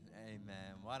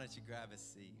Why don't you grab a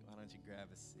seat? Why don't you grab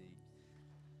a seat?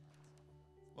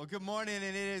 Well, good morning, and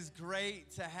it is great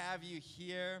to have you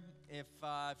here. If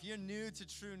you're new to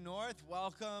True North,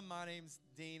 welcome. My name's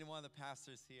Dean. I'm one of the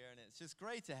pastors here, and it's just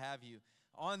great to have you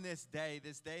on this day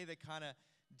that kind of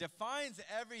defines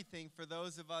everything for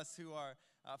those of us who are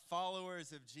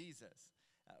followers of Jesus.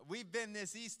 We've been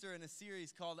this Easter in a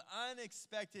series called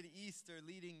Unexpected Easter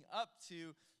leading up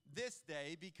to this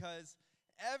day because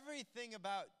everything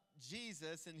about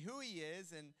Jesus and who he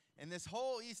is and this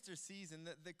whole Easter season,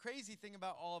 the crazy thing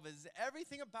about all of it is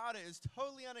everything about it is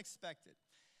totally unexpected.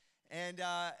 And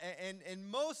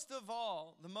most of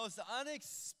all, the most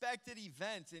unexpected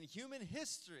event in human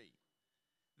history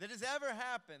that has ever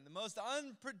happened, the most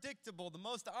unpredictable, the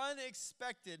most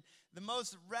unexpected, the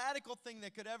most radical thing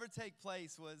that could ever take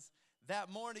place was that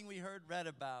morning we read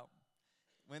about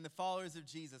when the followers of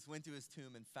Jesus went to his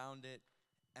tomb and found it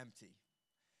empty.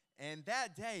 And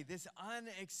that day, this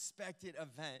unexpected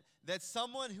event that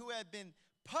someone who had been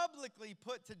publicly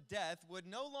put to death would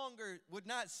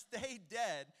not stay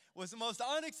dead was the most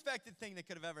unexpected thing that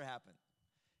could have ever happened.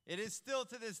 It is still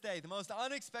to this day the most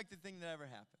unexpected thing that ever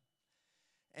happened.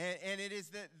 And it is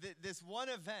this one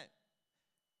event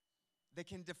that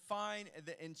can define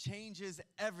and changes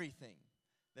everything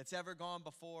that's ever gone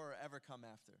before or ever come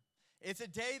after. It's a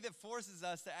day that forces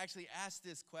us to actually ask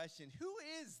this question: who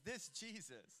is this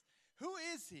Jesus? Who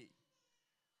is he?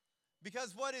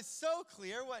 Because what is so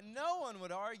clear, what no one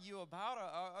would argue about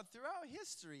throughout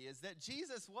history, is that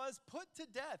Jesus was put to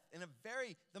death in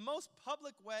the most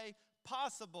public way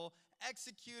possible,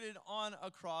 executed on a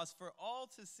cross for all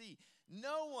to see.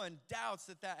 No one doubts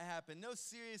that happened. No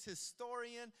serious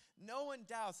historian, no one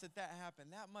doubts that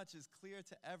happened. That much is clear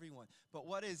to everyone. But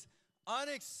what is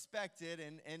unexpected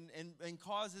and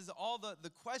causes all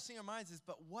the questioning in our minds is,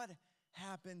 but what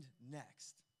happened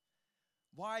next?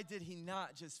 Why did he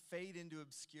not just fade into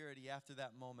obscurity after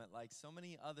that moment like so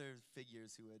many other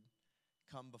figures who had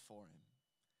come before him?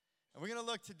 And we're going to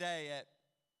look today at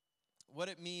what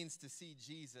it means to see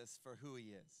Jesus for who he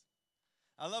is.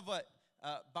 I love what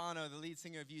Bono, the lead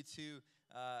singer of U2,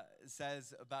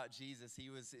 says about Jesus.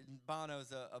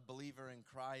 Bono's a believer in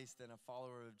Christ and a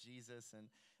follower of Jesus.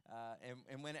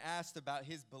 And when asked about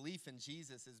his belief in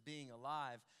Jesus as being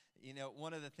alive,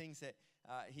 one of the things that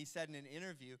he said in an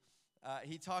interview,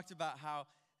 he talked about how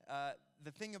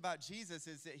the thing about Jesus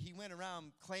is that he went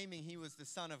around claiming he was the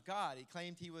Son of God. He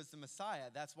claimed he was the Messiah.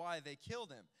 That's why they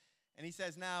killed him. And he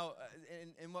says now,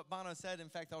 in what Bono said, in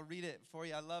fact, I'll read it for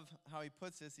you. I love how he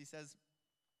puts this. He says,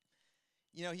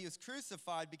 he was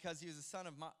crucified because he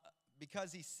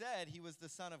said he was the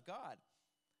Son of God.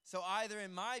 So either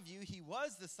in my view, he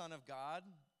was the Son of God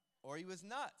or he was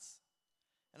nuts.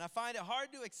 And I find it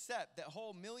hard to accept that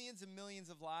whole millions and millions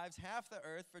of lives, half the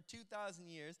earth for 2,000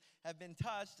 years, have been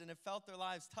touched and have felt their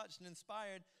lives touched and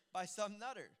inspired by some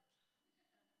nutter.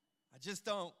 I just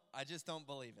don't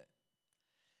believe it.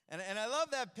 And I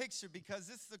love that picture because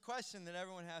this is the question that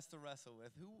everyone has to wrestle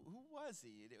with. Who was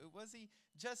he? Was he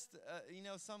just,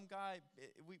 some guy?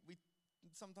 We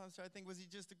sometimes try to think, was he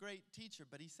just a great teacher?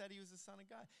 But he said he was the Son of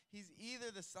God. He's either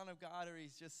the Son of God or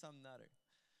he's just some nutter.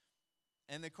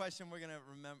 And the question we're going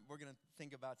to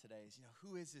think about today is,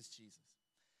 who is this Jesus?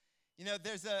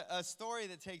 There's a story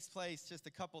that takes place just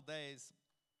a couple days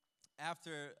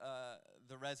after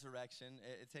the resurrection.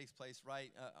 It takes place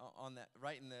right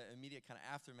in the immediate kind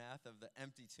of aftermath of the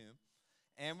empty tomb.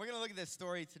 And we're going to look at this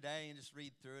story today and just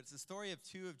read through it. It's the story of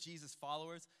two of Jesus'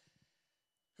 followers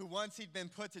who, once he'd been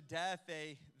put to death,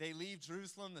 they leave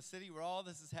Jerusalem, the city where all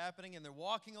this is happening, and they're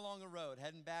walking along a road,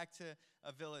 heading back to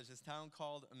a village, this town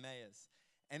called Emmaus.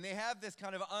 And they have this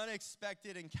kind of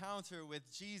unexpected encounter with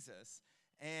Jesus.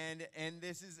 And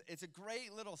it's a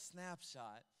great little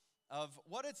snapshot of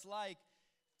what it's like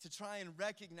to try and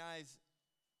recognize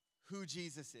who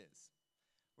Jesus is.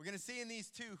 We're going to see in these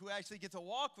two who actually get to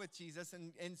walk with Jesus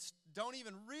and don't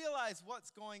even realize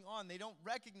what's going on. They don't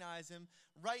recognize him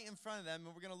right in front of them.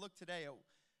 And we're going to look today at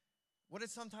what it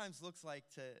sometimes looks like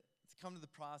to come to the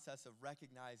process of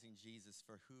recognizing Jesus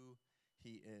for who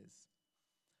he is.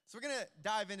 So we're going to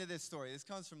dive into this story. This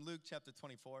comes from Luke chapter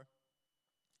 24.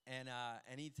 And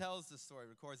he tells the story,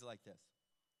 records it like this.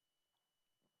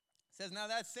 It says, now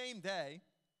that same day,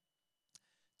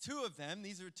 two of them,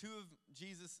 these are two of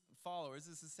Jesus' followers.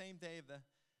 This is the same day of the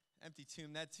empty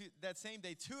tomb. That same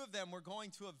day, two of them were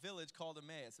going to a village called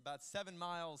Emmaus, about 7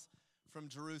 miles from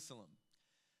Jerusalem.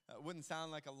 It wouldn't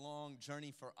sound like a long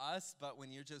journey for us, but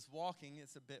when you're just walking,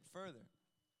 it's a bit further.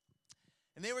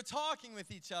 And they were talking with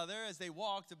each other as they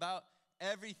walked about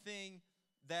everything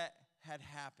that had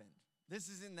happened. This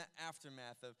is in the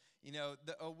aftermath of,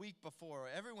 a week before,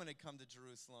 everyone had come to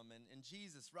Jerusalem, and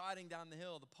Jesus riding down the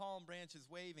hill, the palm branches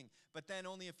waving, but then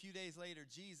only a few days later,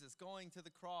 Jesus going to the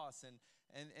cross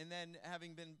and then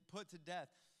having been put to death.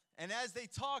 And as they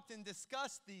talked and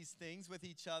discussed these things with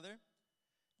each other,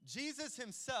 Jesus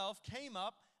himself came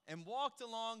up and walked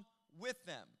along with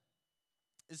them.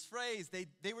 This phrase,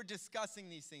 they were discussing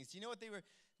these things. Do you know what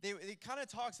it kind of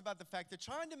talks about the fact they're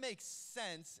trying to make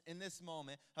sense in this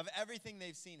moment of everything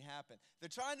they've seen happen. They're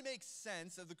trying to make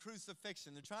sense of the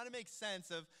crucifixion. They're trying to make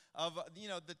sense of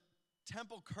the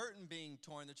temple curtain being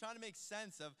torn. They're trying to make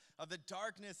sense of the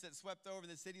darkness that swept over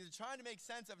the city. They're trying to make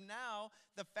sense of now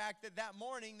the fact that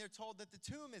morning they're told that the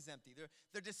tomb is empty.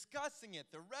 They're discussing it.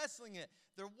 They're wrestling it.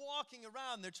 They're walking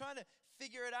around. They're trying to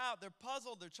figure it out. They're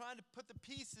puzzled. They're trying to put the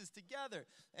pieces together.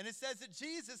 And it says that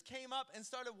Jesus came up and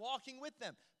started walking with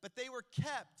them, but they were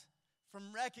kept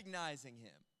from recognizing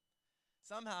him.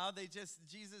 Somehow the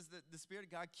Spirit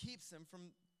of God keeps them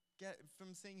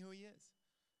from seeing who he is.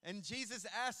 And Jesus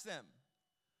asked them,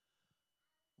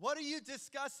 "What are you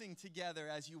discussing together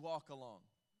as you walk along?"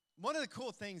 One of the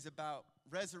cool things about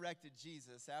resurrected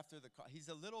Jesus after the cross, he's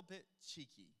a little bit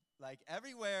cheeky. Like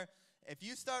everywhere, if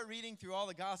you start reading through all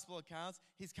the gospel accounts,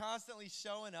 he's constantly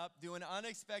showing up, doing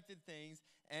unexpected things,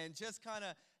 and just kind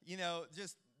of,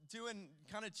 just doing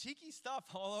kind of cheeky stuff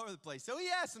all over the place. So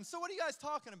he asked them, "So what are you guys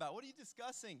talking about? What are you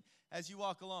discussing as you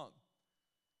walk along?"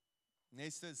 And they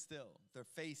stood still, their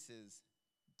faces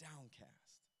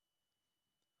downcast.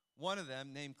 One of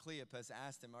them, named Cleopas,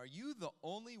 asked him, "Are you the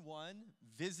only one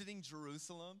visiting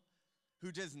Jerusalem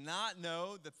who does not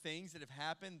know the things that have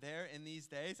happened there in these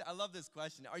days?" I love this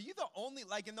question. Are you the only,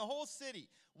 like in the whole city,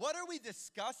 what are we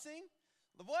discussing?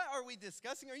 What are we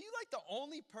discussing? Are you like the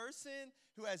only person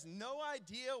who has no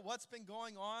idea what's been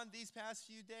going on these past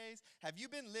few days? Have you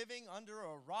been living under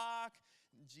a rock?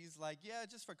 And Jesus like, "Yeah,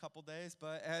 just for a couple days,"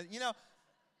 but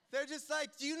they're just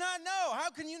like, "Do you not know?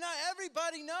 How can you not?"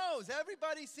 Everybody knows.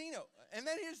 Everybody's seen it. And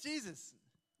then here's Jesus.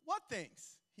 "What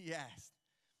things?" he asked.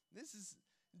 This is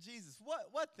Jesus.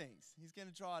 What things? He's going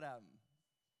to draw it out.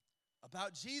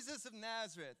 "About Jesus of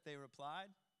Nazareth," they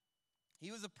replied.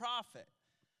 "He was a prophet,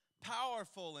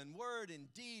 powerful in word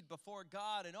and deed before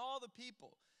God and all the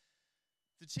people.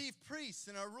 The chief priests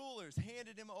and our rulers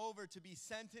handed him over to be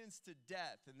sentenced to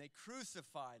death, and they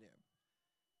crucified him.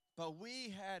 But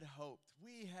we had hoped.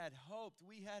 We had hoped.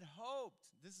 We had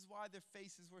hoped." This is why their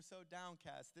faces were so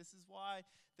downcast. This is why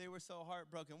they were so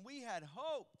heartbroken. "We had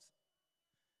hoped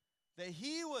that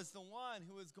he was the one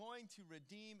who was going to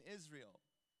redeem Israel.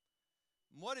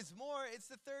 What is more, it's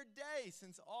the third day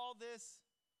since all this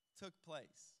took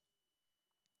place."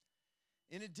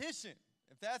 In addition,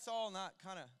 if that's all not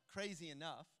kind of crazy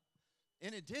enough,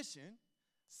 in addition,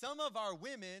 some of our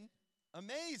women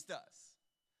amazed us.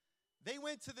 They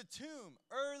went to the tomb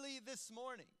early this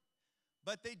morning,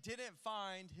 but they didn't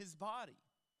find his body.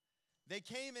 They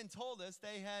came and told us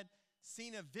they had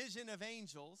seen a vision of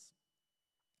angels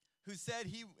who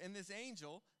said this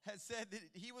angel had said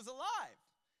that he was alive.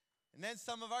 And then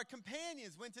some of our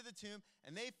companions went to the tomb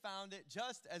and they found it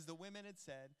just as the women had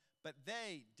said, but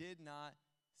they did not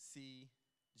see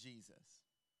Jesus.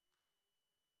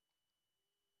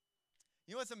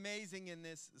 You know what's amazing in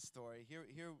this story?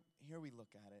 Here we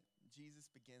look at it. Jesus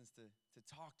begins to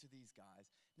talk to these guys.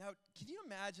 Now, can you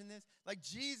imagine this? Like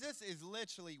Jesus is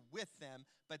literally with them,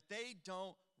 but they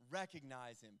don't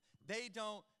recognize him. They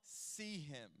don't see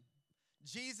him.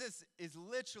 Jesus is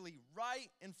literally right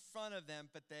in front of them,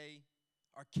 but they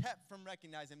are kept from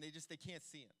recognizing him. They can't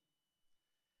see him.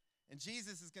 And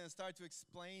Jesus is going to start to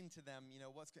explain to them,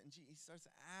 what's going on. He starts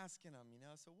asking them,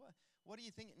 "So what do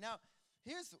you think?" Now,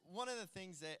 here's one of the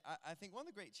things that I think one of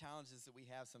the great challenges that we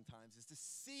have sometimes is to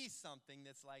see something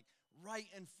that's like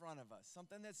right in front of us,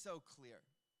 something that's so clear.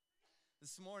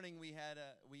 This morning we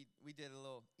did a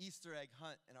little Easter egg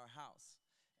hunt in our house,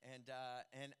 and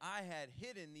I had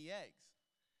hidden the eggs.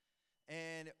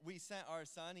 And we sent our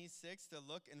son, he's 6, to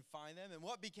look and find them. And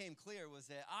what became clear was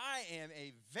that I am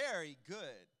a very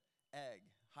good egg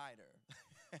hider.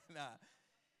 And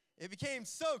it became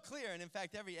so clear. And in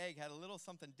fact, every egg had a little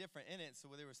something different in it. So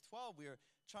there was 12 we were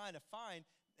trying to find.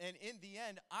 And in the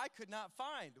end, I could not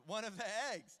find one of the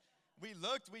eggs. We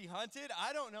looked, we hunted.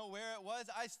 I don't know where it was.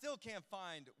 I still can't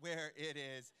find where it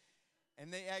is.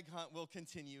 And the egg hunt will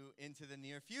continue into the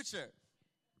near future.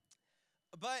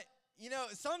 But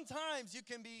sometimes you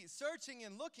can be searching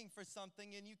and looking for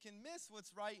something and you can miss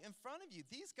what's right in front of you.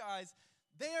 These guys,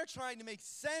 they are trying to make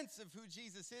sense of who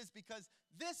Jesus is because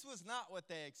this was not what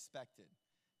they expected.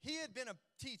 He had been a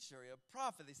teacher, a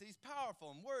prophet. They said he's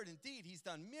powerful in word and deed. He's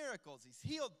done miracles. He's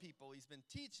healed people. He's been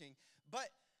teaching.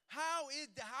 But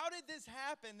How did this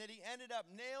happen that he ended up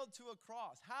nailed to a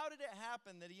cross? How did it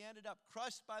happen that he ended up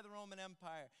crushed by the Roman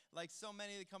Empire like so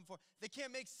many that come forward? They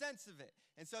can't make sense of it.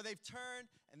 And so they've turned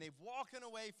and they've walking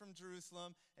away from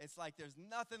Jerusalem. It's like there's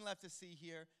nothing left to see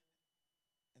here.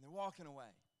 And they're walking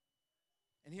away.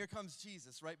 And here comes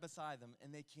Jesus right beside them,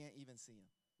 and they can't even see him.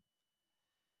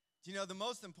 Do you know the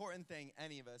most important thing,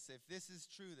 any of us, if this is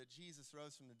true that Jesus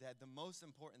rose from the dead, the most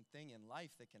important thing in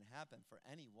life that can happen for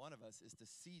any one of us is to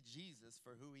see Jesus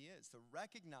for who he is, to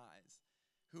recognize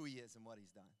who he is and what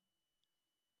he's done.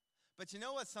 But you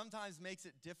know what sometimes makes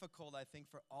it difficult, I think,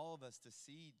 for all of us to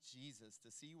see Jesus,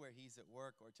 to see where he's at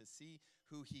work, or to see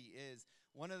who he is?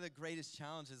 One of the greatest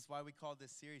challenges, why we call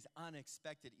this series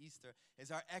Unexpected Easter, is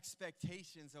our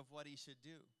expectations of what he should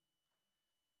do.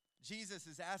 Jesus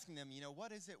is asking them,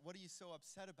 what is it? What are you so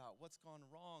upset about? What's gone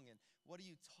wrong? And what are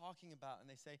you talking about? And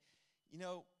they say,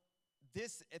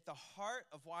 this at the heart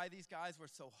of why these guys were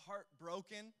so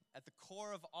heartbroken, at the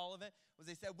core of all of it, was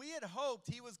they said, we had hoped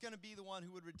he was going to be the one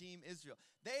who would redeem Israel.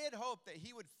 They had hoped that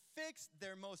he would fix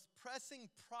their most pressing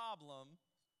problem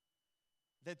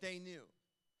that they knew.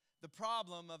 The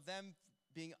problem of them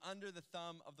being under the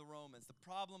thumb of the Romans. The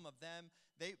problem of them,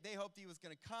 they hoped he was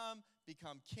going to come,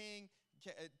 become king,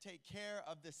 take care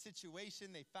of the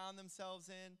situation they found themselves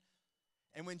in.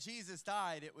 And when Jesus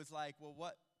died, it was like, well,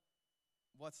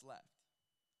 what's left?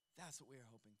 That's what we were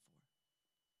hoping for.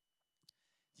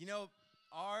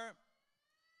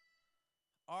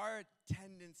 Our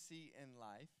tendency in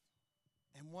life,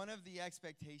 and one of the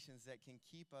expectations that can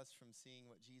keep us from seeing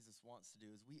what Jesus wants to do,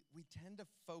 is we tend to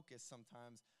focus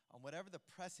sometimes on whatever the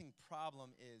pressing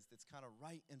problem is that's kind of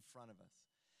right in front of us.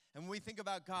 And when we think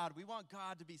about God, we want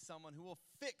God to be someone who will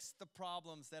fix the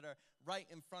problems that are right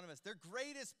in front of us. Their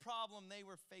greatest problem they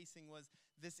were facing was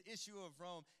this issue of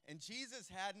Rome, and Jesus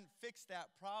hadn't fixed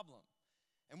that problem.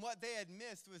 And what they had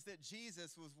missed was that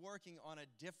Jesus was working on a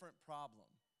different problem.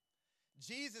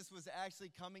 Jesus was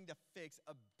actually coming to fix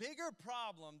a bigger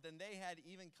problem than they had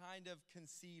even kind of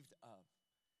conceived of.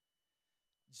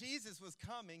 Jesus was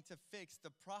coming to fix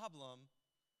the problem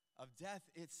of death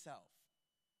itself.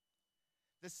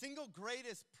 The single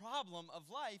greatest problem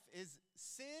of life is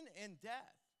sin and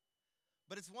death.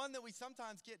 But it's one that we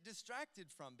sometimes get distracted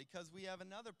from because we have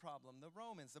another problem, the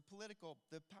Romans, the political,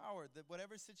 the power,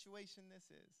 whatever situation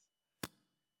this is.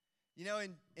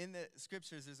 In the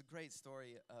scriptures, there's a great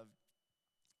story of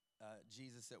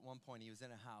Jesus. At one point, he was in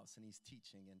a house and he's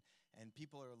teaching, and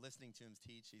people are listening to him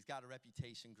teach. He's got a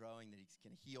reputation growing that he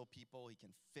can heal people. He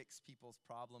can fix people's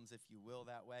problems, if you will,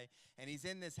 that way. And he's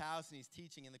in this house and he's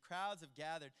teaching, and the crowds have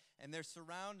gathered, and they're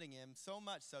surrounding him so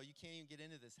much so you can't even get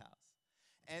into this house.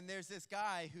 And there's this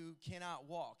guy who cannot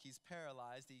walk. He's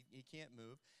paralyzed. He can't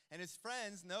move. And his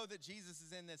friends know that Jesus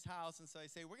is in this house, and so they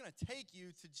say, we're going to take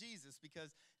you to Jesus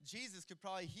because Jesus could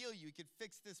probably heal you. He could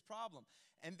fix this problem.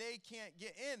 And they can't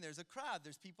get in. There's a crowd.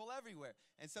 There's people everywhere.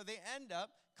 And so they end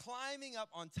up climbing up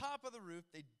on top of the roof.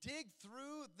 They dig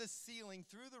through the ceiling,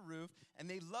 through the roof, and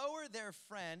they lower their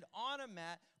friend on a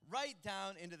mat right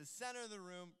down into the center of the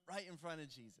room, right in front of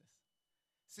Jesus.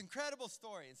 It's an incredible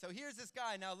story. And so here's this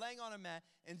guy now laying on a mat,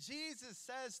 and Jesus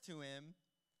says to him,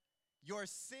 your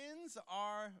sins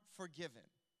are forgiven.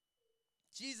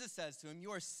 Jesus says to him,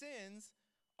 your sins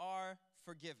are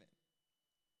forgiven.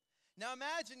 Now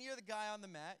imagine you're the guy on the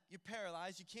mat, you're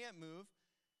paralyzed, you can't move.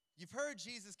 You've heard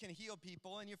Jesus can heal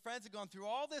people, and your friends have gone through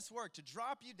all this work to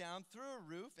drop you down through a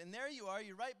roof, and there you are,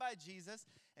 you're right by Jesus,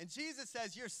 and Jesus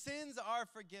says, your sins are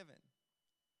forgiven.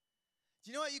 Do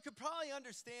you know what? You could probably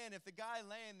understand if the guy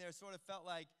laying there sort of felt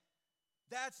like,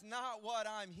 that's not what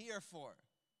I'm here for.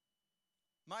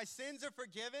 My sins are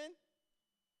forgiven?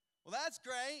 Well, that's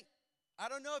great. I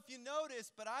don't know if you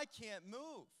noticed, but I can't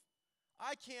move.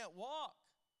 I can't walk.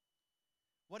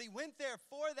 What he went there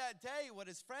for that day, what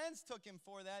his friends took him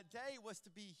for that day, was to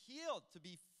be healed, to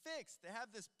be fixed, to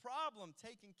have this problem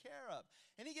taken care of.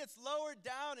 And he gets lowered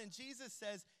down, and Jesus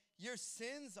says, your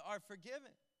sins are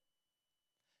forgiven.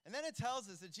 And then it tells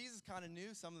us that Jesus kind of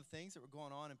knew some of the things that were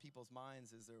going on in people's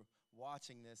minds as they're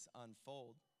watching this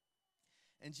unfold.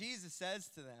 And Jesus says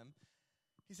to them,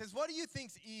 he says, what do you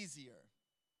think's easier?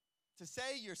 To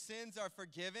say your sins are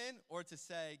forgiven, or to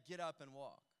say, get up and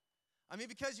walk? I mean,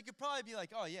 because you could probably be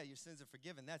like, oh yeah, your sins are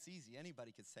forgiven. That's easy.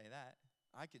 Anybody could say that.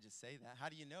 I could just say that. How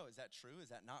do you know? Is that true? Is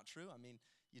that not true? I mean,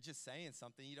 you're just saying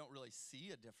something. You don't really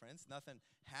see a difference. Nothing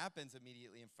happens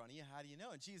immediately in front of you. How do you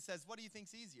know? And Jesus says, what do you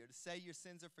think's easier, to say your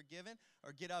sins are forgiven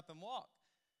or get up and walk?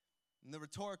 And the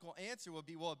rhetorical answer would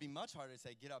be, well, it'd be much harder to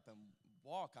say get up and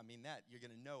walk. I mean, that you're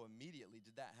going to know immediately.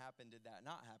 Did that happen? Did that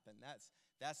not happen? That's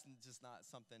just not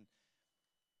something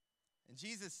And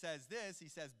Jesus says this, he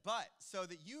says, but so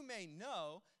that you may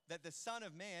know that the Son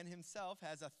of Man himself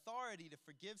has authority to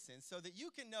forgive sins, so that you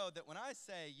can know that when I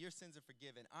say your sins are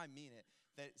forgiven, I mean it.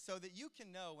 So that you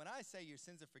can know when I say your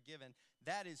sins are forgiven,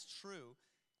 that is true.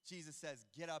 Jesus says,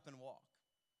 get up and walk.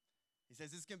 He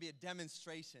says, this is going to be a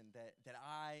demonstration that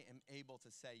I am able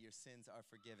to say your sins are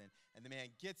forgiven. And the man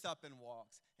gets up and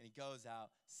walks, and he goes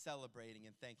out celebrating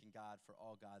and thanking God for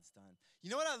all God's done. You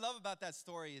know what I love about that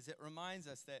story is it reminds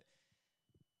us that,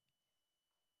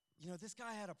 this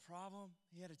guy had a problem,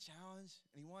 he had a challenge,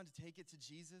 and he wanted to take it to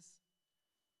Jesus.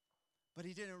 But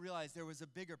he didn't realize there was a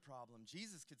bigger problem.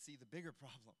 Jesus could see the bigger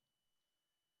problem.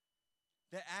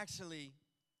 That actually,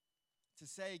 to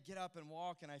say, get up and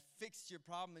walk, and I fixed your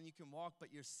problem and you can walk,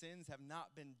 but your sins have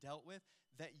not been dealt with,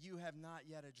 that you have not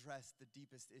yet addressed the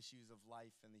deepest issues of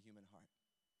life in the human heart.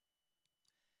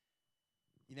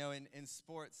 In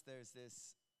sports, there's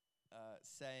this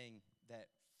saying that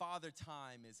Father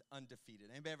Time is undefeated.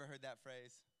 Anybody ever heard that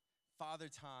phrase? Father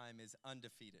Time is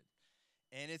undefeated.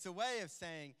 And it's a way of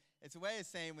saying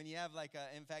when you have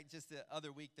in fact, just the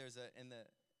other week, in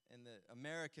the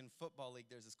American Football League,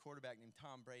 there's this quarterback named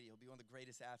Tom Brady. He'll be one of the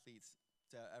greatest athletes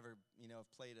to ever,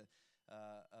 have played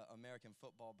American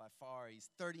football by far. He's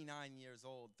 39 years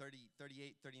old,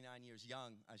 38, 39 years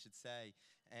young, I should say.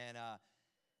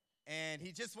 And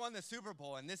he just won the Super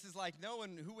Bowl. And this is like no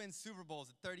one who wins Super Bowls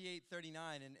at 38,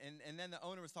 39. And then the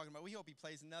owner was talking about, we hope he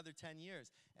plays another 10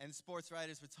 years. And sports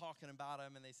writers were talking about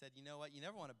him, and they said, you know what? You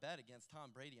never want to bet against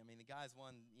Tom Brady. I mean, the guy's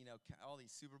won, all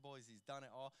these Super Bowls. He's done it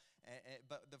all.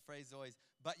 But the phrase is always,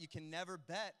 but you can never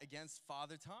bet against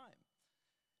Father Time.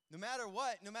 No matter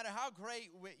what, no matter how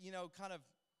great,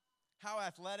 how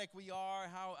athletic we are,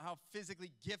 how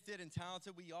physically gifted and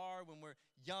talented we are when we're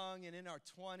young and in our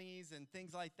 20s and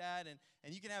things like that.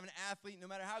 And you can have an athlete, no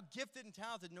matter how gifted and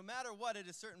talented, no matter what, at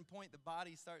a certain point, the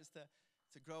body starts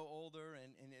to grow older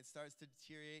and it starts to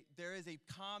deteriorate. There is a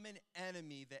common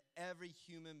enemy that every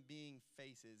human being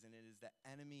faces, and it is the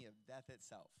enemy of death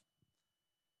itself.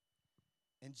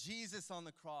 And Jesus on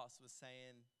the cross was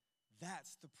saying,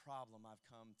 that's the problem I've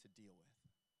come to deal with.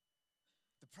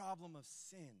 The problem of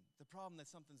sin, the problem that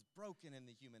something's broken in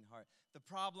the human heart, the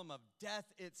problem of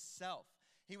death itself.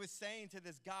 He was saying to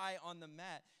this guy on the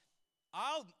mat,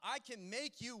 I can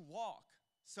make you walk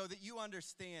so that you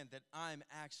understand that I'm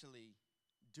actually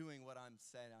doing what I'm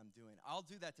saying I'm doing. I'll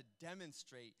do that to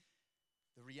demonstrate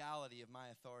the reality of my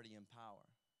authority and power.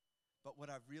 But what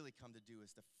I've really come to do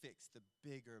is to fix the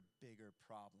bigger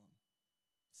problem,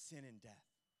 sin and death.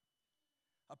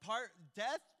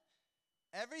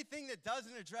 Everything that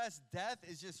doesn't address death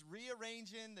is just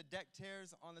rearranging the deck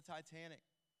chairs on the Titanic.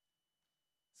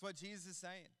 That's what Jesus is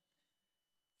saying.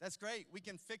 That's great. We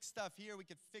can fix stuff here. We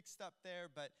can fix stuff there.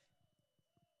 But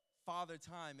Father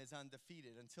Time is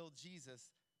undefeated. Until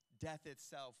Jesus, death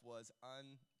itself was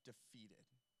undefeated.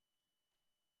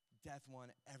 Death won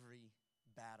every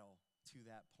battle to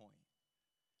that point.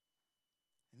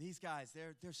 And these guys,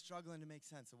 they're struggling to make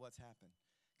sense of what's happened.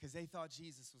 Because they thought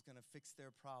Jesus was going to fix their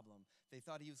problem. They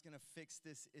thought he was going to fix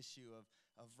this issue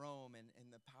of Rome and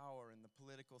the power and the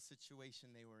political situation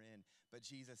they were in. But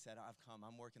Jesus said,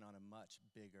 I'm working on a much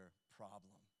bigger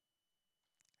problem.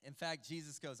 In fact,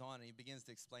 Jesus goes on and he begins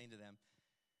to explain to them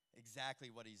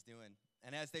exactly what he's doing.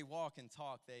 And as they walk and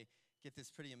talk, they get this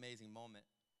pretty amazing moment.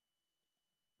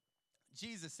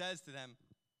 Jesus says to them,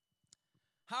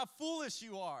 how foolish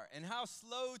you are, and how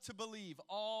slow to believe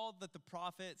all that the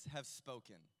prophets have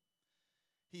spoken.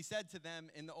 He said to them,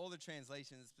 in the older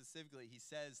translations specifically, he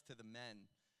says to the men,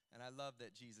 and I love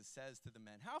that Jesus says to the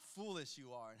men, how foolish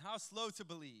you are, and how slow to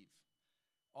believe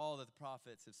all that the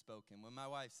prophets have spoken. When my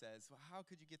wife says, well, how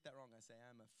could you get that wrong? I say,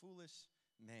 I'm a foolish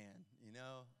man,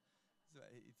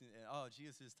 Oh,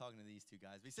 Jesus is talking to these two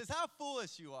guys. But he says, how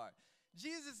foolish you are.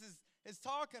 Jesus is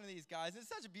talking to these guys. It's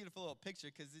such a beautiful little picture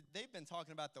because they've been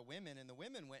talking about the women, and the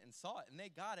women went and saw it, and they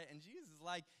got it. And Jesus is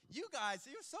like, you guys,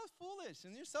 you're so foolish,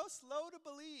 and you're so slow to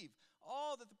believe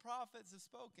all that the prophets have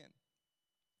spoken.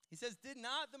 He says, did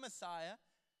not the Messiah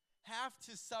have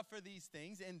to suffer these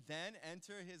things and then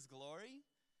enter his glory?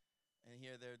 And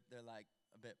here they're like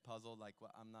a bit puzzled, like,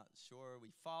 well, I'm not sure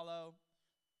we follow.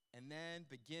 And then,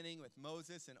 beginning with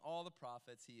Moses and all the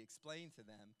prophets, he explained to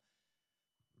them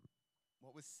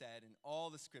what was said in all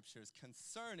the scriptures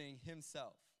concerning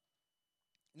himself.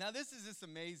 Now, this is this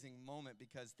amazing moment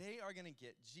because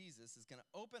Jesus is going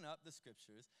to open up the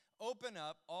scriptures, open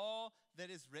up all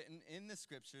that is written in the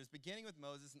scriptures, beginning with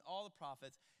Moses and all the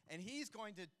prophets, and he's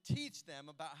going to teach them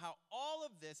about how all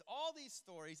of this, all these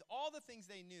stories, all the things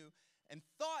they knew and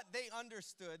thought they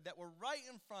understood that were right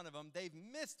in front of them, they've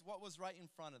missed what was right in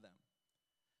front of them.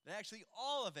 That actually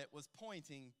all of it was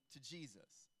pointing to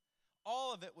Jesus.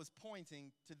 All of it was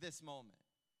pointing to this moment.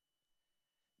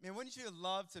 Man, wouldn't you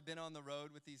love to have been on the road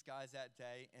with these guys that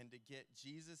day and to get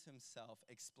Jesus himself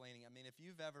explaining? I mean, if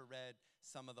you've ever read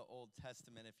some of the Old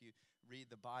Testament, if you read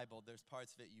the Bible, there's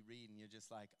parts of it you read and you're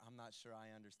just like, I'm not sure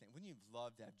I understand. Wouldn't you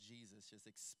love to have Jesus just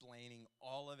explaining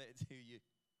all of it to you?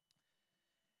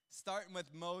 Starting with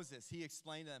Moses, he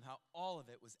explained to them how all of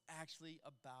it was actually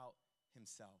about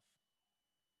himself.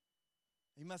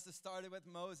 He must have started with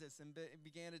Moses and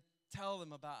began to tell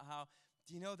them about how,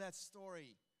 do you know that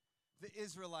story? The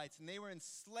Israelites, and they were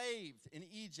enslaved in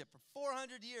Egypt for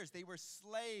 400 years. They were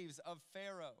slaves of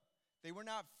Pharaoh. They were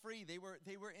not free. They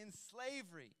were in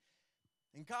slavery.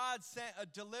 And God sent a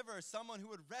deliverer, someone who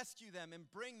would rescue them and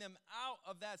bring them out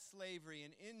of that slavery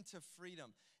and into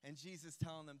freedom. And Jesus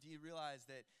telling them, do you realize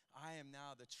that I am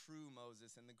now the true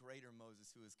Moses and the greater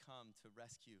Moses who has come to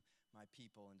rescue my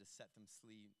people and to set them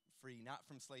free, not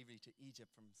from slavery to Egypt,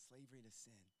 from slavery to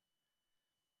sin.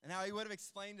 And how he would have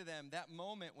explained to them that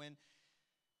moment when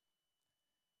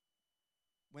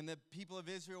the people of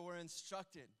Israel were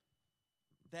instructed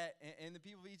that, and the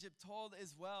people of Egypt told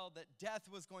as well that death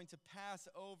was going to pass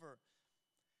over,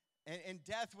 and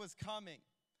death was coming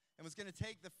and was going to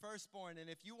take the firstborn. And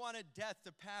if you wanted death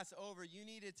to pass over, you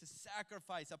needed to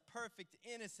sacrifice a perfect,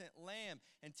 innocent lamb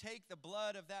and take the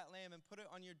blood of that lamb and put it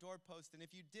on your doorpost. And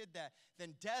if you did that,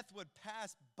 then death would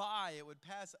pass by. It would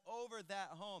pass over that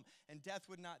home, and death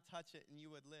would not touch it, and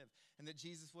you would live. And that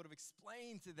Jesus would have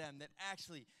explained to them that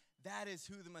actually that is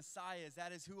who the Messiah is.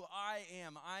 That is who I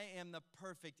am. I am the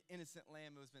perfect, innocent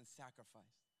lamb who has been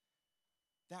sacrificed.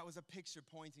 That was a picture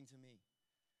pointing to me.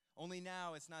 Only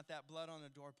now it's not that blood on a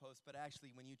doorpost, but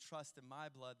actually when you trust in my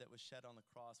blood that was shed on the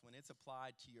cross, when it's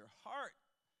applied to your heart,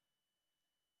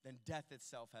 then death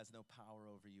itself has no power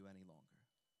over you any longer.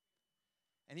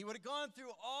 And he would have gone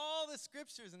through all the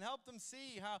scriptures and helped them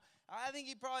see how, I think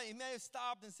he may have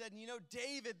stopped and said, you know,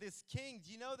 David, this king,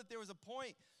 do you know that there was a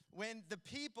point when the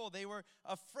people, they were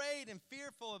afraid and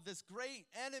fearful of this great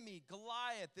enemy,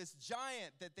 Goliath, this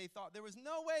giant that they thought there was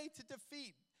no way to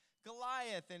defeat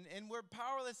Goliath, and we're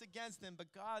powerless against him, but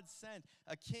God sent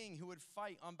a king who would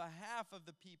fight on behalf of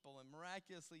the people and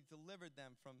miraculously delivered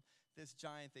them from this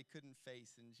giant they couldn't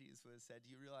face. And Jesus would have said, do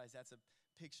you realize that's a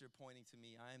picture pointing to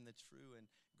me? I am the true and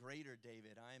greater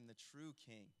David. I am the true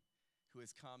king who has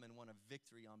come and won a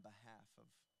victory on behalf of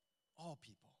all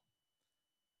people.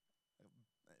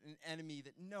 An enemy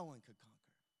that no one could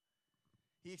conquer.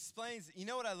 He explains, you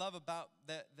know what I love about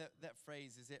that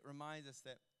phrase is it reminds us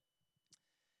that,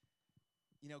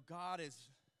 you know, God is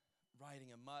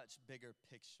writing a much bigger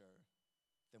picture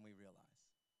than we realize.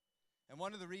 And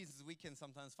one of the reasons we can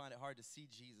sometimes find it hard to see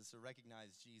Jesus or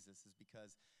recognize Jesus is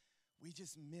because we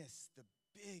just miss the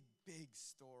big, big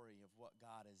story of what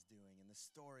God is doing and the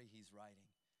story he's writing.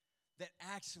 That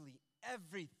actually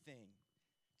everything,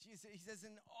 Jesus, he says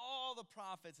in all the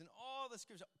prophets and all the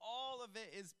scripture, all of it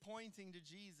is pointing to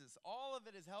Jesus. All of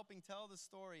it is helping tell the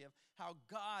story of how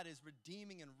God is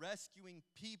redeeming and rescuing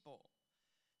people.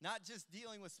 Not just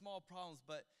dealing with small problems,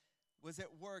 but was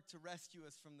at work to rescue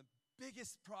us from the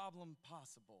biggest problem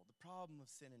possible, the problem of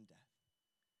sin and death.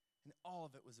 And all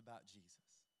of it was about Jesus.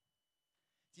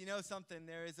 Do you know something?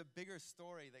 There is a bigger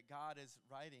story that God is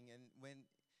writing, and when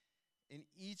in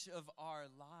each of our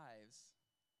lives,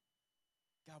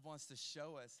 God wants to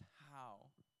show us how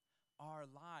our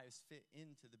lives fit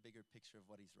into the bigger picture of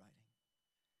what he's writing.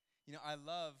 You know, I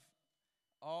love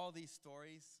all these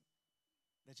stories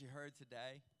that you heard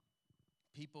today.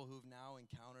 People who've now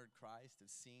encountered Christ,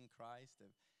 have seen Christ,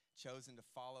 have chosen to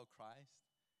follow Christ.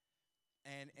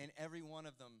 And every one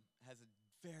of them has a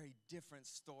very different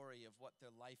story of what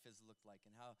their life has looked like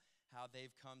and how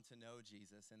they've come to know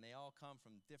Jesus. And they all come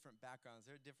from different backgrounds.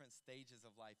 They're different stages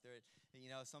of life. You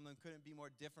know, some of them couldn't be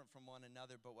more different from one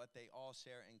another, but what they all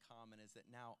share in common is that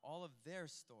now all of their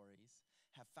stories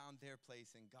have found their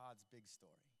place in God's big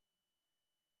story.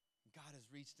 God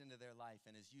has reached into their life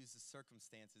and has used the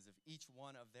circumstances of each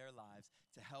one of their lives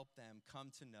to help them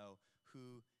come to know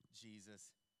who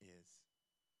Jesus is.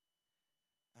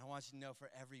 And I want you to know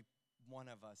for every one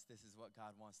of us, this is what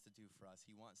God wants to do for us.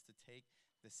 He wants to take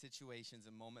the situations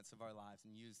and moments of our lives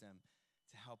and use them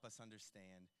to help us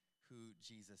understand who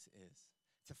Jesus is.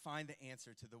 To find the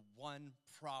answer to the one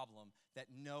problem that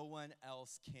no one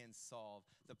else can solve,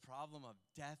 the problem of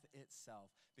death itself,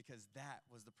 because that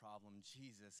was the problem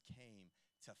Jesus came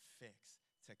to fix,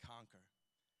 to conquer.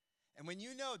 And when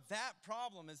you know that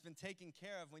problem has been taken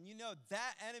care of, when you know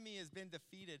that enemy has been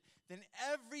defeated, then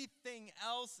everything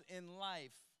else in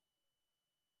life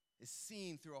is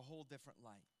seen through a whole different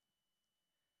light.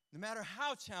 No matter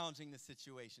how challenging the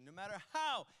situation, no matter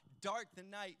how dark the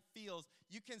night feels,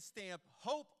 you can stamp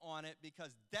hope on it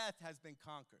because death has been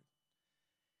conquered.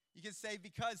 You can say,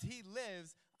 because he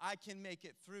lives, I can make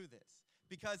it through this.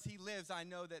 Because he lives, I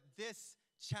know that this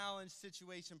challenge,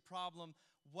 situation, problem,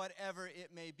 whatever it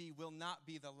may be, will not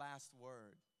be the last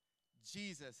word.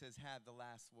 Jesus has had the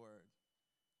last word.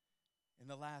 And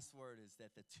the last word is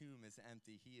that the tomb is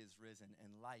empty, he is risen,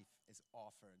 and life is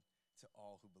offered to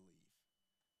all who believe.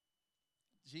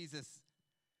 Jesus,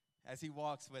 as he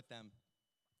walks with them,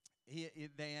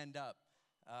 they end up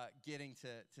getting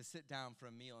to sit down for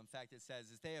a meal. In fact, it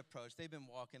says as they approach, they've been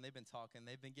walking, they've been talking,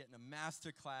 they've been getting a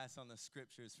master class on the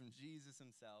scriptures from Jesus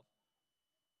himself.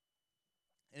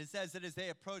 And it says that as they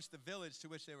approached the village to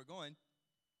which they were going,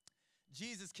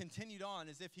 Jesus continued on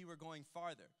as if he were going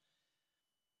farther.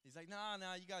 He's like, no,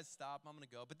 you guys stop. I'm going to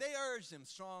go. But they urged him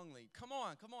strongly, come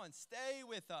on, stay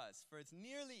with us. For it's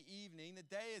nearly evening. The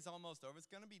day is almost over. It's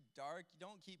going to be dark. You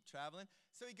don't keep traveling.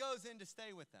 So he goes in to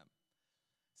stay with them.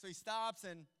 So he stops,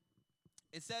 and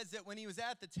it says that when he was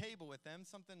at the table with them,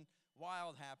 something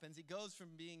wild happens. He goes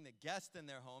from being the guest in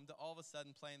their home to all of a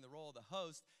sudden playing the role of the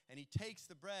host, and he takes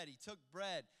the bread. He took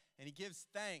bread, and he gives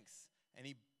thanks, and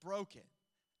he broke it.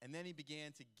 And then he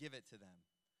began to give it to them.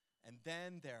 And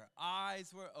then their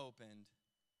eyes were opened,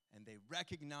 and they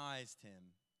recognized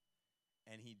him,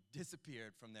 and he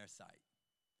disappeared from their sight.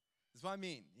 That's what I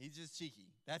mean. He's just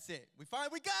cheeky. That's it. We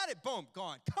got it. Boom,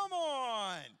 gone. Come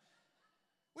on.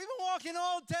 We've been walking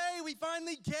all day. We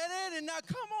finally get it, and now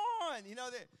come on.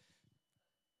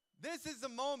 This is the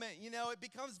moment, it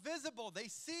becomes visible. They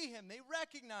see him. They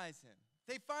recognize him.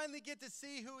 They finally get to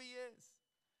see who he is.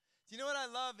 Do you know what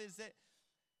I love is that,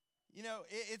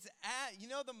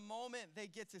 the moment they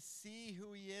get to see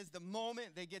who he is, the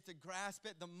moment they get to grasp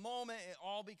it, the moment it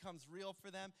all becomes real for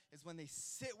them is when they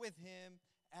sit with him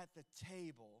at the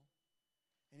table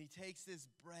and he takes this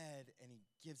bread and he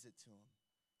gives it to them.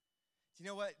 Do you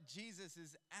know what Jesus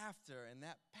is after? And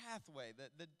that pathway,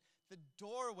 the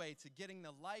doorway to getting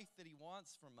the life that he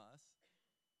wants from us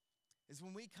is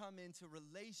when we come into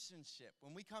relationship,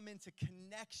 when we come into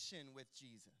connection with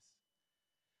Jesus.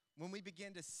 When we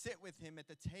begin to sit with him at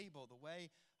the table, the way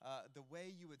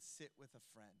you would sit with a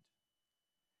friend.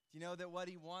 Do you know that what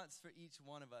he wants for each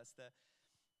one of us,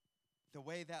 the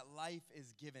way that life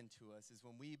is given to us is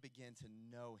when we begin to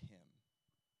know him.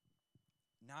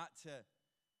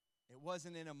 It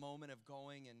wasn't in a moment of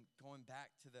going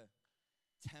back to the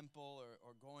temple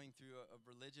or going through a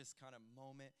religious kind of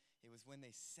moment. It was when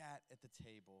they sat at the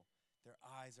table. Their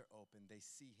eyes are open. They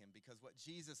see him. Because what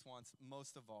Jesus wants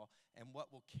most of all, and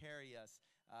what will carry us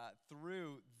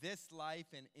through this life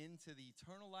and into the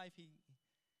eternal life he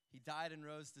died and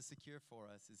rose to secure for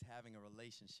us, is having a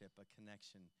relationship, a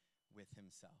connection with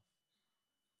himself.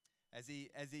 As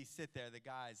he sit there, the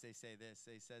guys, they say this.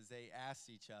 They asked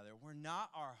each other, were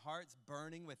not our hearts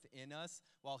burning within us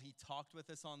while he talked with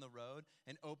us on the road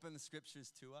and opened the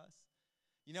scriptures to us?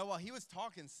 While he was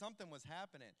talking, something was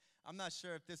happening. I'm not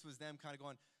sure if this was them kind of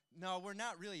going, no, we're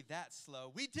not really that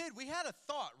slow. We had a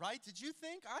thought, right? Did you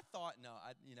think? I thought, no.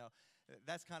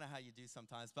 That's kind of how you do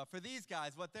sometimes. But for these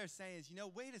guys, what they're saying is,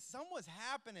 something was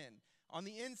happening on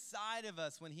the inside of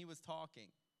us when he was talking.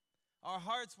 Our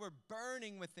hearts were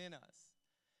burning within us.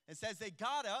 It says they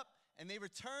got up and they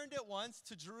returned at once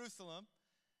to Jerusalem.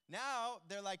 Now,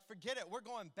 they're like, forget it, we're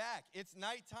going back. It's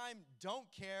nighttime,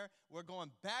 don't care. We're going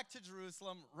back to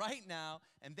Jerusalem right now.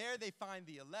 And there they find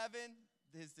the 11,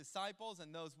 his disciples,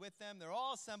 and those with them. They're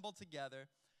all assembled together.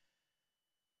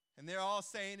 And they're all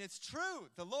saying, it's true,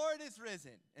 the Lord is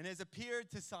risen and has appeared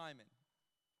to Simon.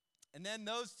 And then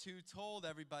those two told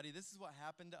everybody, this is what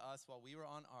happened to us while we were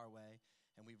on our way.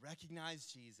 And we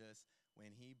recognized Jesus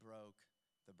when he broke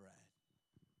the bread.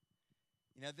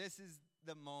 This is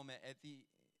the moment at the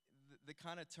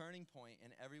kind of turning point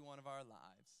in every one of our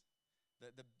lives.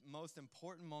 The most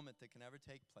important moment that can ever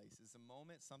take place is the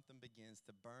moment something begins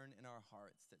to burn in our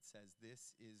hearts that says,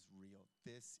 this is real.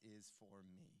 This is for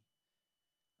me.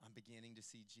 I'm beginning to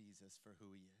see Jesus for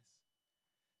who he is.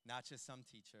 Not just some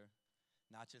teacher,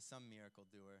 not just some miracle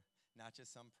doer, not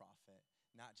just some prophet,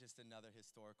 not just another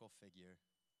historical figure,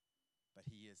 but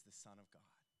he is the Son of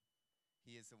God.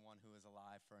 He is the one who is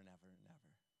alive forever and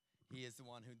ever. He is the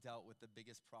one who dealt with the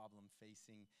biggest problem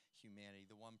facing humanity,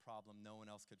 the one problem no one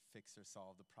else could fix or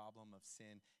solve, the problem of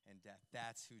sin and death.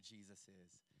 That's who Jesus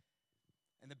is.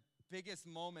 And the biggest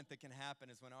moment that can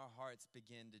happen is when our hearts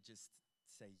begin to just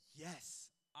say,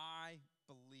 yes, I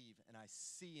believe and I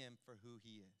see him for who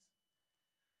he is.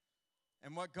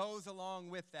 And what goes along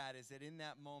with that is that in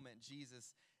that moment,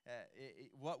 Jesus,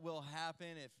 what will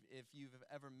happen if you've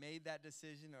ever made that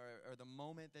decision or the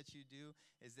moment that you do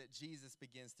is that Jesus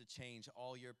begins to change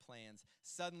all your plans.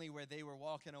 Suddenly, where they were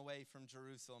walking away from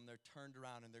Jerusalem, they're turned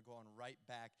around and they're going right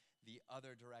back the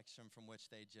other direction from which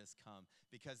they just come.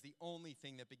 Because the only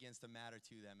thing that begins to matter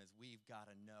to them is we've got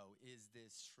to know, is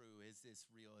this true? Is this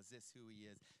real? Is this who he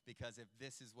is? Because if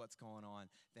this is what's going on,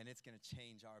 then it's going to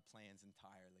change our plans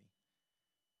entirely.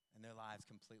 And their lives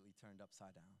completely turned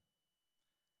upside down.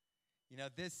 You know,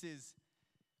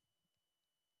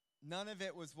 none of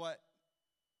it was what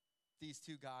these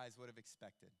two guys would have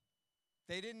expected.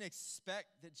 They didn't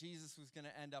expect that Jesus was going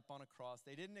to end up on a cross.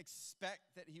 They didn't expect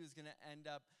that he was going to end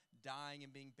up dying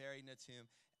and being buried in a tomb.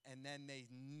 And then they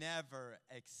never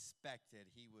expected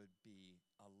he would be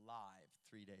alive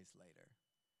 3 days later.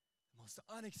 The most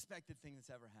unexpected thing that's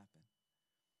ever happened.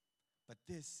 But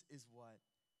this is what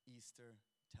Easter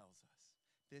tells us.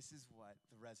 This is what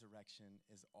the resurrection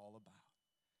is all about.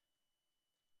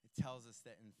 It tells us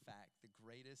that, in fact, the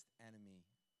greatest enemy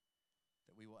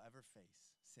that we will ever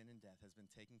face, sin and death, has been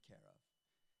taken care of.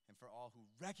 And for all who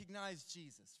recognize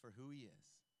Jesus for who he is,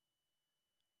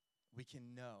 we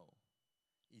can know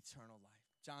eternal life.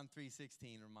 John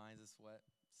 3:16 reminds us what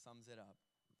sums it up.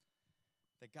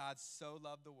 That God so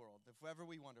loved the world. If ever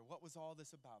we wonder, what was all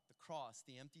this about? The cross,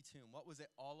 the empty tomb, what was it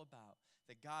all about?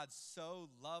 That God so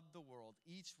loved the world,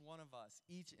 each one of us,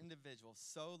 each individual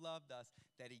so loved us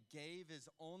that he gave his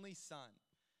only son,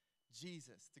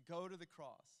 Jesus, to go to the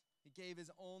cross. He gave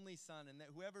his only son, and that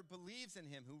whoever believes in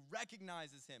him, who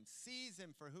recognizes him, sees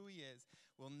him for who he is,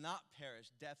 will not perish.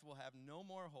 Death will have no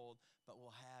more hold, but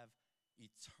will have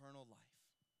eternal life.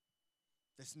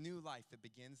 This new life that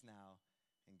begins now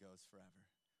and goes forever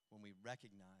when we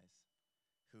recognize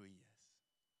who he is.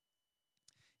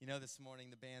 You know, this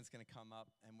morning the band's going to come up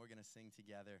and we're going to sing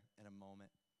together in a moment.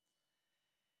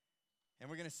 And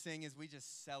we're going to sing as we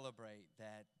just celebrate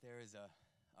that there is a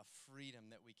freedom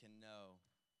that we can know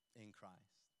in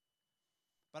Christ.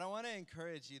 But I want to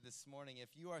encourage you this morning,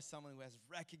 if you are someone who has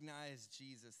recognized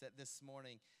Jesus, that this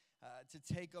morning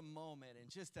to take a moment and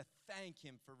just to thank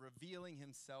him for revealing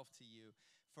himself to you,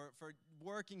 for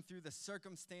working through the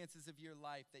circumstances of your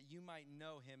life that you might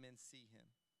know him and see him.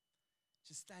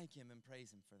 Just thank him and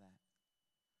praise him for that.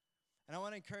 And I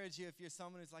want to encourage you, if you're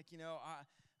someone who's like,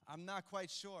 I'm not quite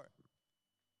sure.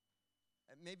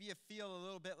 Maybe you feel a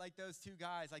little bit like those two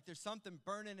guys, like there's something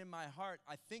burning in my heart.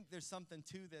 I think there's something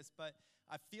to this, but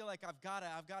I feel like I've got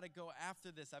to go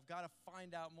after this. I've got to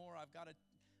find out more. I've got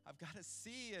to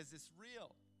see, is this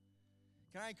real?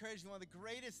 Can I encourage you, one of the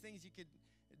greatest things you could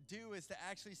do is to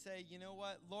actually say, you know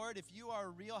what, Lord, if you are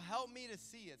real, help me to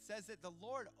see. It says that the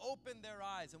Lord opened their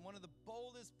eyes, and one of the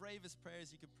boldest, bravest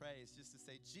prayers you could pray is just to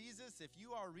say, Jesus, if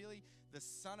you are really the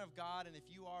Son of God and if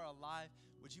you are alive,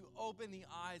 would you open the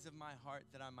eyes of my heart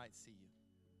that I might see you?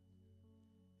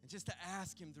 And just to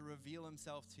ask him to reveal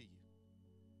himself to you.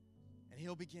 And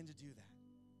he'll begin to do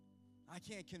that. I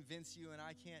can't convince you, and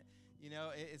I can't,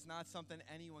 it's not something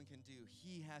anyone can do.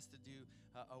 He has to do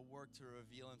a work to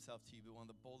reveal himself to you. But one of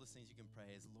the boldest things you can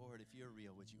pray is, Lord, if you're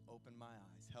real, would you open my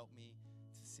eyes? Help me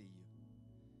to see you.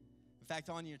 In fact,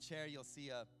 on your chair, you'll see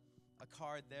a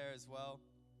card there as well.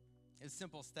 It's a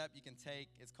simple step you can take.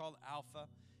 It's called Alpha.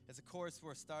 It's a course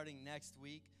we're starting next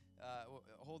week,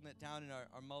 holding it down in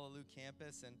our Mullaloo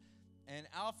campus. And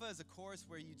Alpha is a course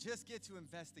where you just get to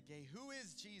investigate who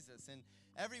is Jesus. And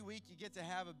every week you get to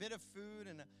have a bit of food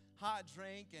and a hot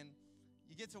drink, and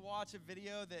you get to watch a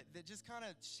video that just kind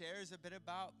of shares a bit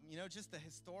about, just the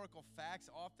historical facts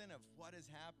often of what has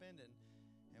happened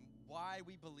and why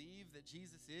we believe that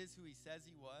Jesus is who he says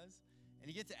he was. And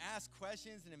you get to ask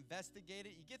questions and investigate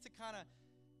it. You get to kind of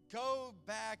go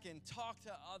back and talk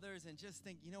to others and just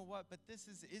think, you know what, but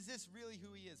is this really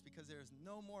who he is? Because there is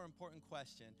no more important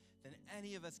question than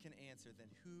any of us can answer than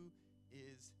who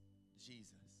is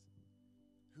Jesus?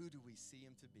 Who do we see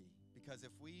him to be? Because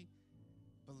if we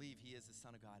believe he is the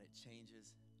Son of God, it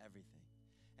changes everything.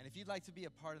 And if you'd like to be a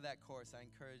part of that course, I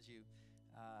encourage you,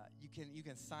 you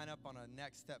can sign up on a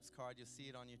Next Steps card. You'll see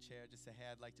it on your chair. Just say, hey,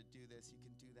 I'd like to do this. You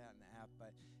can do that in the app.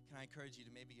 But can I encourage you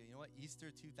to maybe go,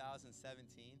 Easter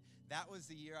 2017, that was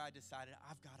the year I decided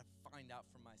I've got to find out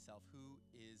for myself, who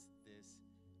is this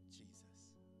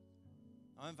Jesus?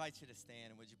 I'll invite you to stand,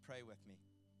 and would you pray with me?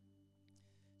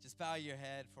 Just bow your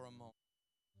head for a moment.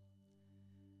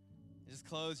 Just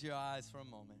close your eyes for a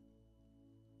moment.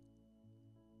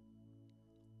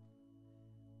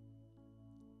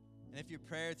 And if your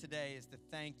prayer today is to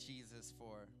thank Jesus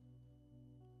for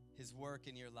his work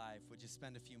in your life, would you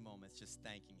spend a few moments just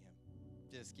thanking him?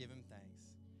 Just give him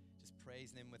thanks. Just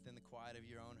praising him within the quiet of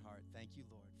your own heart. Thank you,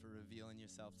 Lord, for revealing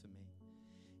yourself to me.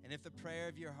 And if the prayer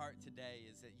of your heart today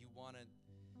is that you want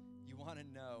to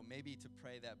know, maybe to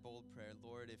pray that bold prayer,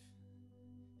 Lord,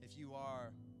 if you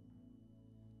are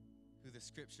who the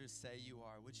scriptures say you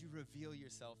are, would you reveal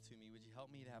yourself to me? Would you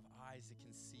help me to have eyes that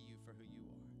can see you for who you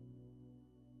are?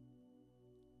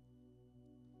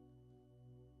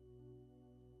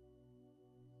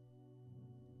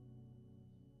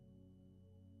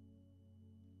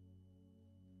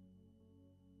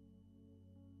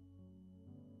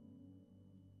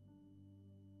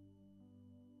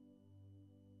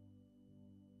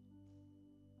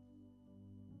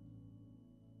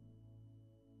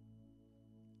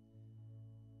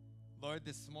 Lord,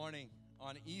 this morning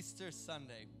on Easter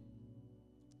Sunday,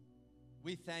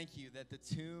 we thank you that the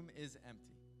tomb is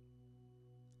empty.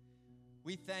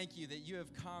 We thank you that you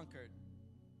have conquered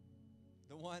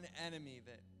the one enemy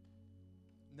that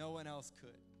no one else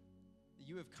could. That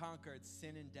you have conquered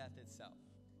sin and death itself.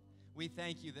 We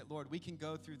thank you that, Lord, we can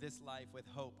go through this life with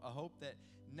hope, a hope that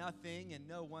nothing and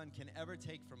no one can ever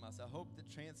take from us, a hope that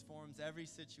transforms every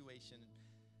situation,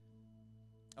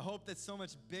 a hope that's so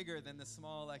much bigger than the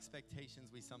small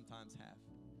expectations we sometimes have.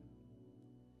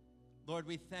 Lord,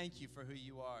 we thank you for who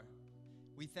you are.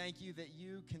 We thank you that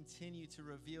you continue to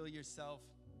reveal yourself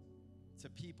to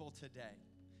people today.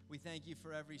 We thank you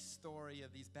for every story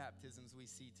of these baptisms we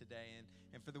see today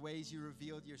and for the ways you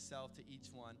revealed yourself to each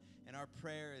one. And our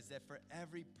prayer is that for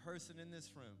every person in this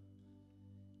room,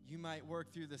 you might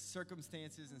work through the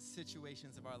circumstances and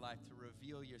situations of our life to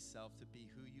reveal yourself to be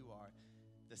who you are,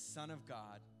 the Son of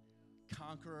God,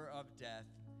 conqueror of death,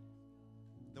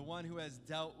 the one who has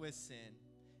dealt with sin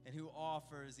and who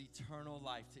offers eternal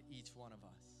life to each one of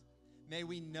us. May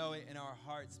we know it in our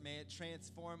hearts. May it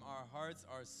transform our hearts,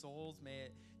 our souls. May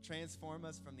it transform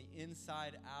us from the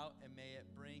inside out, and may it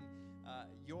bring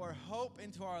your hope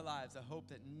into our lives, a hope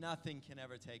that nothing can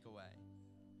ever take away.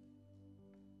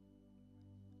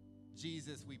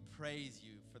 Jesus, we praise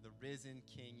you for the risen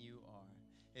King you are.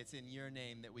 It's in your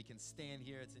name that we can stand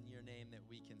here. It's in your name that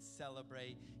we can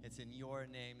celebrate. It's in your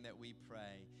name that we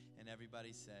pray. And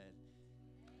everybody said,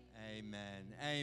 amen. Amen.